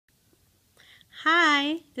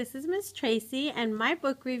Hi, this is Miss Tracy, and my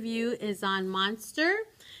book review is on Monster.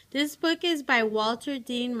 This book is by Walter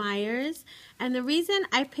Dean Myers, and the reason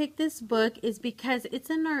I picked this book is because it's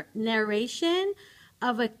a narration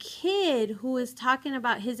of a kid who is talking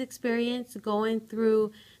about his experience going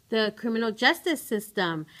through the criminal justice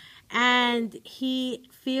system, and he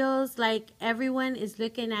feels like everyone is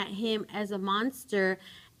looking at him as a monster,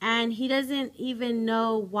 and he doesn't even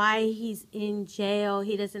know why he's in jail.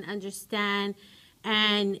 He doesn't understand.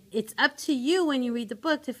 And it's up to you when you read the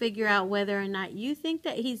book to figure out whether or not you think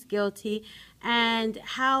that he's guilty, and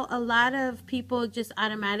how a lot of people just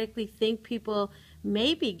automatically think people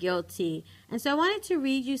may be guilty. And so I wanted to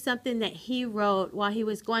read you something that he wrote while he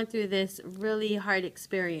was going through this really hard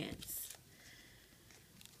experience.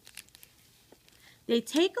 They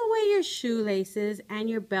take away your shoelaces and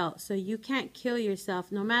your belt so you can't kill yourself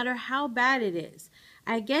no matter how bad it is.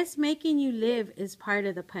 I guess making you live is part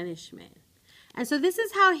of the punishment. And so this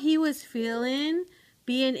is how he was feeling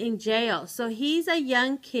being in jail. So he's a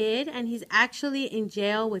young kid and he's actually in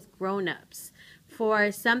jail with grown-ups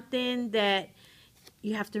for something that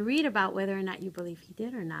you have to read about whether or not you believe he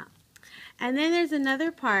did or not. And then there's another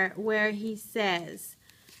part where he says,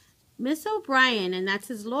 Miss O'Brien, and that's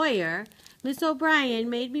his lawyer, Miss O'Brien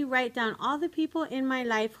made me write down all the people in my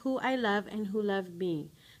life who I love and who love me.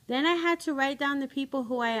 Then I had to write down the people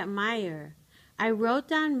who I admire. I wrote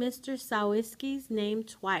down Mr. Sawiski's name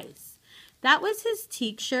twice. That was his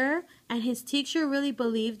teacher, and his teacher really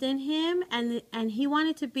believed in him, and he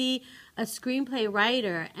wanted to be a screenplay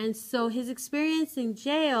writer. And so his experience in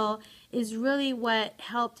jail is really what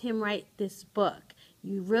helped him write this book.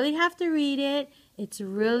 You really have to read it. It's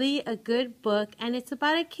really a good book, and it's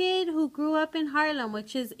about a kid who grew up in Harlem,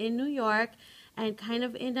 which is in New York, and kind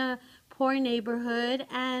of in a poor neighborhood,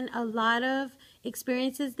 and a lot of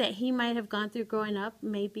experiences that he might have gone through growing up,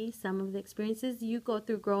 maybe some of the experiences you go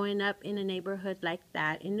through growing up in a neighborhood like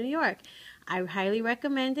that in New York. I highly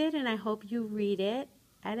recommend it, and I hope you read it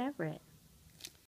at Everett.